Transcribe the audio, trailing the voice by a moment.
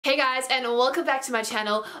Hey guys, and welcome back to my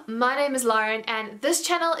channel. My name is Lauren and this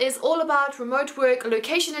channel is all about remote work,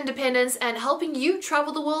 location independence and helping you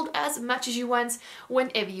travel the world as much as you want,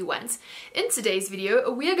 whenever you want. In today's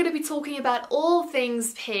video, we are going to be talking about all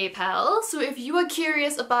things PayPal. So if you are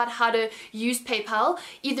curious about how to use PayPal,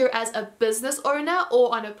 either as a business owner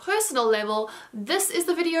or on a personal level, this is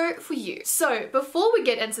the video for you. So before we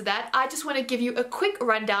get into that, I just want to give you a quick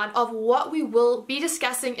rundown of what we will be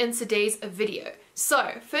discussing in today's video.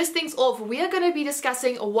 So, first things off, we are going to be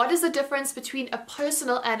discussing what is the difference between a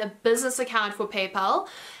personal and a business account for PayPal.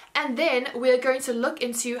 And then we're going to look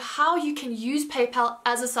into how you can use PayPal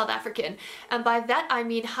as a South African. And by that I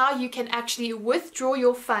mean how you can actually withdraw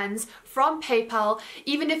your funds from PayPal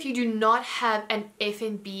even if you do not have an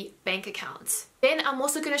FNB bank account. Then I'm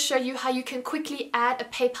also going to show you how you can quickly add a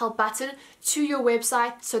PayPal button to your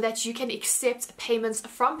website so that you can accept payments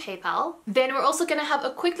from PayPal. Then we're also going to have a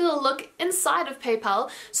quick little look inside of PayPal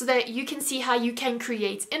so that you can see how you can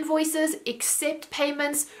create invoices, accept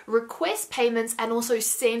payments, request payments, and also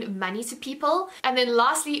send money to people. And then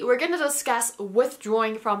lastly, we're going to discuss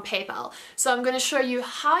withdrawing from PayPal. So I'm going to show you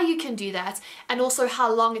how you can do that and also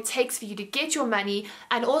how long it takes for you to get your money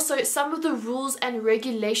and also some of the rules and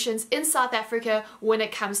regulations in South Africa when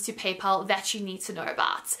it comes to PayPal that you need to know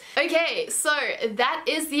about. Okay, so that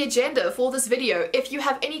is the agenda for this video. If you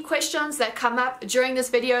have any questions that come up during this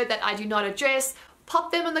video that I do not address,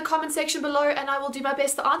 pop them in the comment section below and I will do my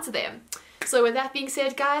best to answer them. So with that being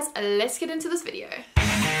said, guys, let's get into this video.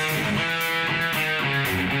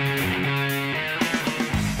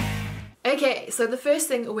 Okay, so the first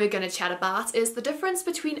thing we're going to chat about is the difference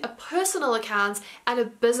between a personal account and a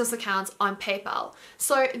business account on PayPal.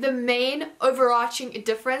 So the main overarching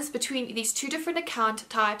difference between these two different account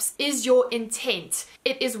types is your intent.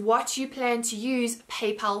 It is what you plan to use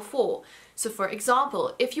PayPal for. So for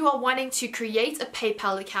example, if you are wanting to create a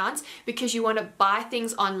PayPal account because you want to buy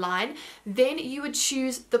things online, then you would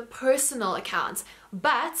choose the personal account.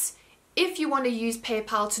 But if you want to use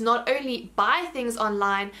PayPal to not only buy things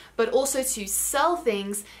online, but also to sell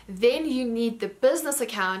things, then you need the business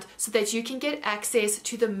account so that you can get access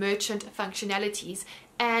to the merchant functionalities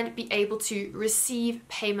and be able to receive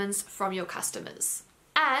payments from your customers.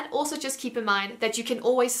 And also just keep in mind that you can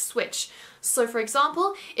always switch. So for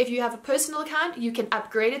example, if you have a personal account, you can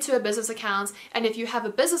upgrade it to a business account. And if you have a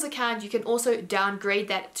business account, you can also downgrade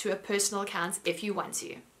that to a personal account if you want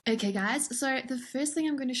to. Okay guys, so the first thing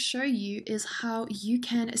I'm going to show you is how you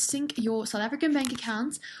can sync your South African bank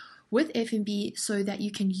accounts with FNB so that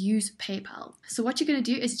you can use PayPal. So what you're going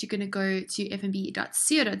to do is you're going to go to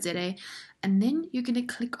fnb.co.za and then you're going to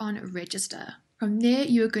click on register. From there,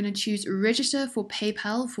 you're going to choose register for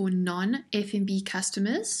PayPal for non-FNB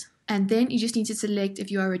customers. And then you just need to select if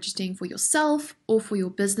you are registering for yourself or for your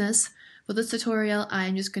business. For this tutorial,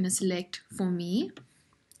 I'm just going to select for me.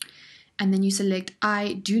 And then you select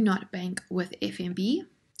I do not bank with FNB.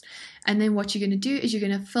 And then what you're going to do is you're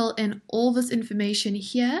going to fill in all this information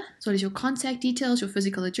here. So it is your contact details, your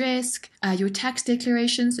physical address, your tax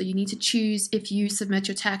declaration. So you need to choose if you submit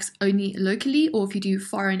your tax only locally or if you do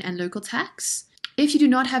foreign and local tax. If you do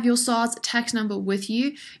not have your SARS tax number with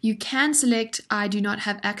you, you can select I do not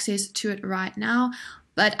have access to it right now.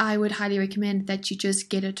 But I would highly recommend that you just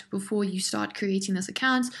get it before you start creating this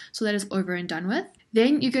account so that it's over and done with.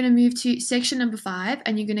 Then you're going to move to section number 5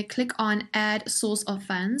 and you're going to click on add source of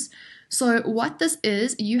funds. So what this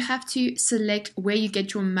is, you have to select where you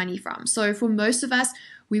get your money from. So for most of us,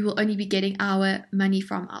 we will only be getting our money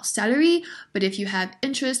from our salary. But if you have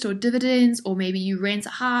interest or dividends, or maybe you rent a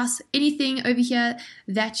house, anything over here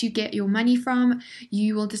that you get your money from,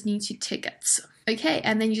 you will just need to tick it. Okay,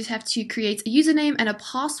 and then you just have to create a username and a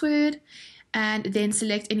password and then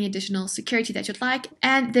select any additional security that you'd like,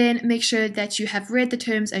 and then make sure that you have read the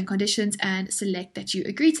terms and conditions and select that you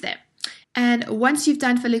agree to them. And once you've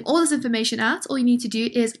done filling all this information out, all you need to do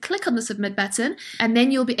is click on the submit button, and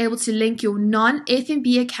then you'll be able to link your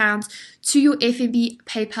non-FNB account to your FNB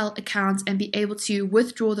PayPal account and be able to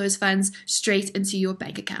withdraw those funds straight into your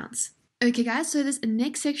bank accounts. Okay guys, so this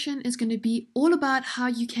next section is going to be all about how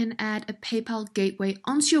you can add a PayPal gateway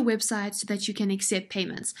onto your website so that you can accept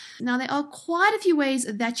payments. Now there are quite a few ways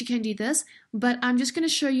that you can do this, but I'm just going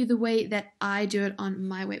to show you the way that I do it on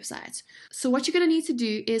my website. So what you're going to need to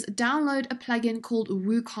do is download a plugin called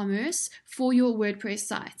WooCommerce for your WordPress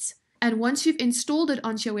site. And once you've installed it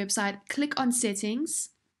onto your website, click on settings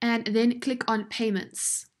and then click on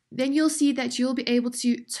payments. Then you'll see that you'll be able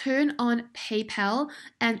to turn on PayPal,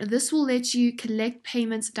 and this will let you collect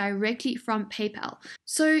payments directly from PayPal.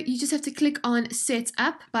 So you just have to click on Set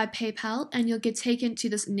Up by PayPal and you'll get taken to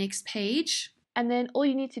this next page. And then all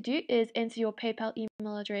you need to do is enter your PayPal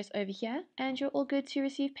email address over here and you're all good to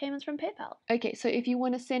receive payments from PayPal. Okay, so if you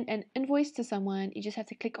want to send an invoice to someone, you just have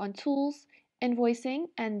to click on Tools, Invoicing,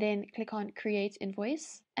 and then click on Create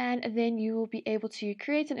Invoice. And then you will be able to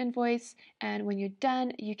create an invoice, and when you're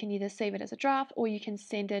done, you can either save it as a draft or you can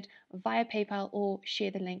send it via PayPal or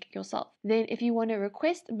share the link yourself. Then if you want to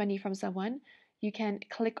request money from someone, you can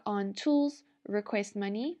click on Tools, Request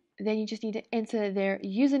Money. Then you just need to enter their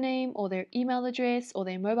username or their email address or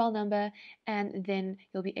their mobile number, and then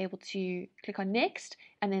you'll be able to click on Next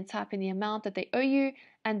and then type in the amount that they owe you,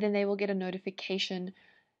 and then they will get a notification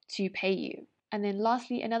to pay you. And then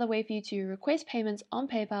lastly, another way for you to request payments on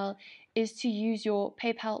PayPal is to use your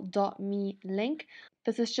paypal.me link.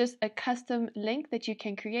 This is just a custom link that you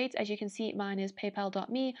can create. As you can see, mine is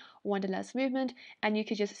paypal.me, Wanderlust Movement, and you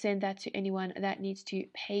could just send that to anyone that needs to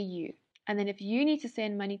pay you. And then if you need to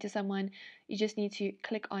send money to someone, you just need to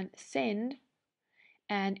click on Send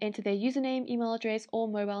and enter their username, email address, or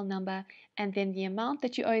mobile number, and then the amount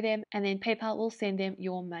that you owe them, and then PayPal will send them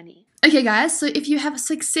your money. Okay guys, so if you have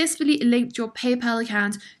successfully linked your PayPal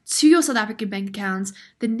account to your South African bank account,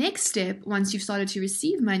 the next step, once you've started to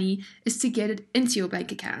receive money, is to get it into your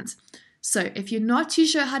bank account. So if you're not too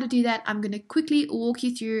sure how to do that, I'm going to quickly walk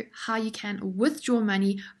you through how you can withdraw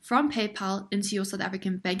money from PayPal into your South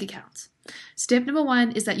African bank account. Step number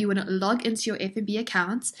 1 is that you want to log into your FNB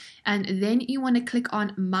account, and then you want to click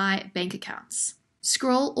on My Bank Accounts.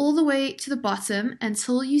 Scroll all the way to the bottom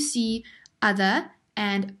until you see Other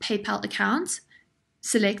and PayPal Account.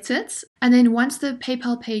 Select it, and then once the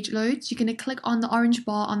PayPal page loads, you're going to click on the orange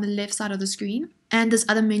bar on the left side of the screen, and this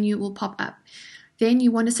other menu will pop up. Then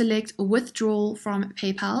you want to select Withdrawal from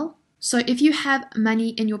PayPal. So if you have money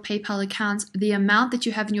in your PayPal account, the amount that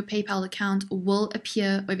you have in your PayPal account will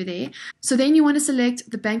appear over there. So then you want to select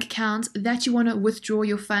the bank account that you want to withdraw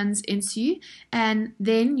your funds into, and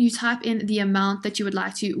then you type in the amount that you would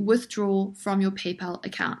like to withdraw from your PayPal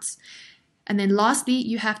account. And then lastly,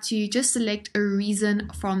 you have to just select a reason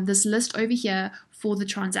from this list over here for the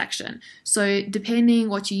transaction. So depending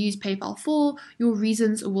what you use PayPal for, your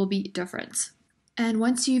reasons will be different. And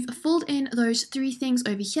once you've filled in those 3 things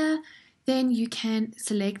over here, then you can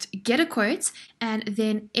select Get a Quote, and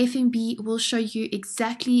then FNB will show you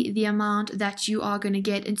exactly the amount that you are going to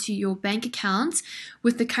get into your bank account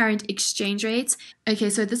with the current exchange rate.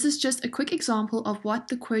 Okay, so this is just a quick example of what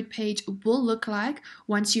the quote page will look like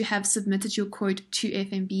once you have submitted your quote to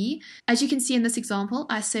FNB. As you can see in this example,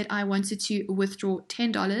 I said I wanted to withdraw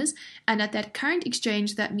 $10, and at that current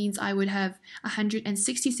exchange, that means I would have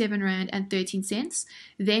 167 Rand and 13 cents.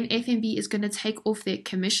 Then FNB is going to take off their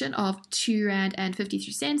commission of 2 Rand and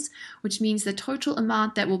 53 cents, which means the total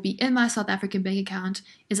amount that will be in my South African bank account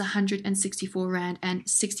is 164 Rand and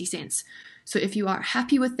 60 cents. So if you are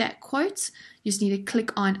happy with that quote, you just need to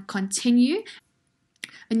click on Continue.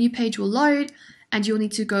 A new page will load, and you'll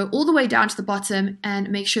need to go all the way down to the bottom and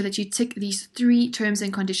make sure that you tick these 3 terms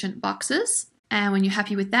and condition boxes. And when you're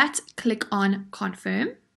happy with that, click on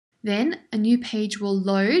Confirm. Then a new page will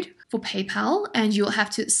load for PayPal, and you'll have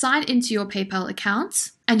to sign into your PayPal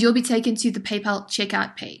account, and you'll be taken to the PayPal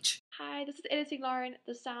checkout page. Hi, this is Editing Lauren.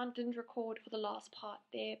 The sound didn't record for the last part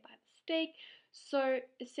there by mistake. So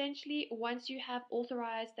essentially, once you have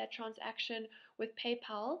authorized that transaction with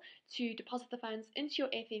PayPal to deposit the funds into your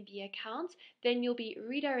FNB account, then you'll be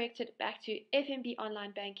redirected back to FNB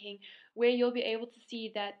online banking, where you'll be able to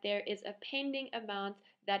see that there is a pending amount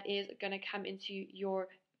that is going to come into your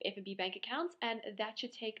FNB bank accounts, and that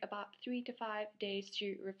should take about 3 to 5 days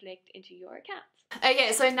to reflect into your account.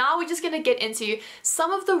 Okay, so now we're just going to get into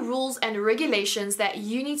some of the rules and regulations that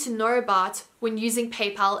you need to know about when using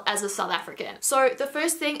PayPal as a South African. So the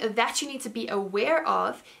first thing that you need to be aware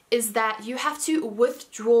of is that you have to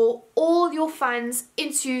withdraw all your funds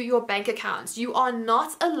into your bank accounts. You are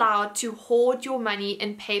not allowed to hoard your money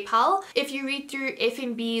in PayPal. If you read through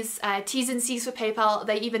FNB's T's and C's for PayPal,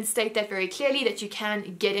 they even state that very clearly, that you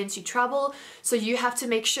can get into trouble. So you have to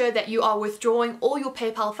make sure that you are withdrawing all your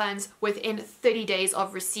PayPal funds within 30 days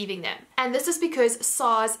of receiving them. And this is because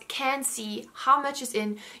SARS can see how much is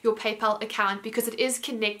in your PayPal account, because it is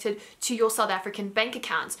connected to your South African bank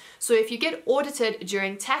account. So if you get audited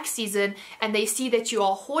during tax season and they see that you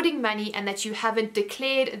are hoarding money and that you haven't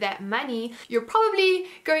declared that money, you're probably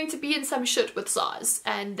going to be in some shit with SARS,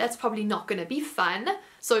 and that's probably not going to be fun.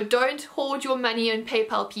 So don't hoard your money in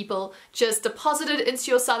PayPal, people. Just deposit it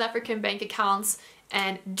into your South African bank accounts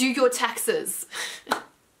and do your taxes.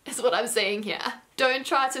 Is what I'm saying here. Don't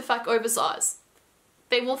try to fuck over SARS.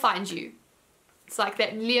 They will find you. It's like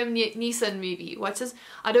that Liam Neeson movie.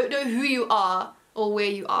 I don't know who you are, or where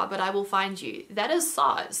you are, but I will find you. That is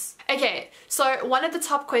SARS. Okay, so one of the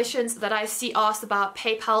top questions that I see asked about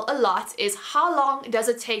PayPal a lot is how long does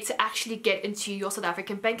it take to actually get into your South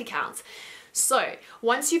African bank account? So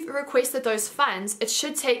once you've requested those funds, it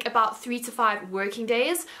should take about 3 to 5 working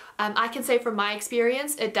days. I can say from my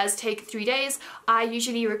experience, it does take 3 days. I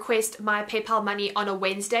usually request my PayPal money on a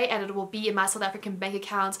Wednesday and it will be in my South African bank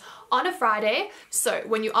account on a Friday. So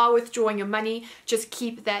when you are withdrawing your money, just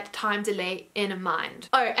keep that time delay in mind.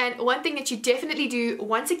 Oh, and one thing that you definitely do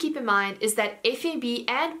want to keep in mind is that FNB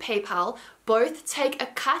and PayPal both take a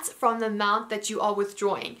cut from the amount that you are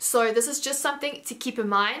withdrawing. So this is just something to keep in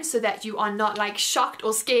mind so that you are not like shocked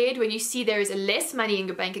or scared when you see there is less money in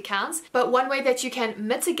your bank accounts. But one way that you can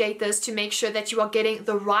mitigate this to make sure that you are getting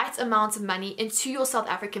the right amount of money into your South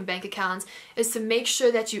African bank account is to make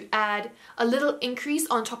sure that you add a little increase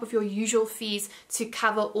on top of your usual fees to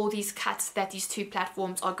cover all these cuts that these two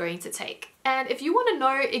platforms are going to take. And if you want to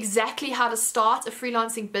know exactly how to start a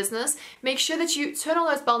freelancing business, make sure that you turn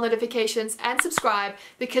on those bell notifications and subscribe,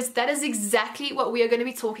 because that is exactly what we are going to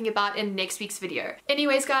be talking about in next week's video.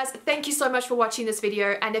 Anyways guys, thank you so much for watching this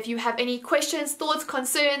video, and if you have any questions, thoughts,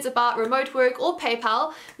 concerns about remote work or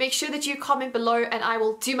PayPal, make sure that you comment below and I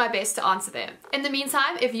will do my best to answer them. In the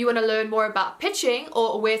meantime, if you want to learn more about pitching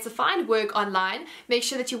or where to find work online, make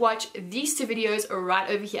sure that you watch these 2 videos right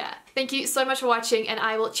over here. Thank you so much for watching, and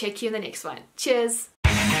I will check you in the next one. Cheers!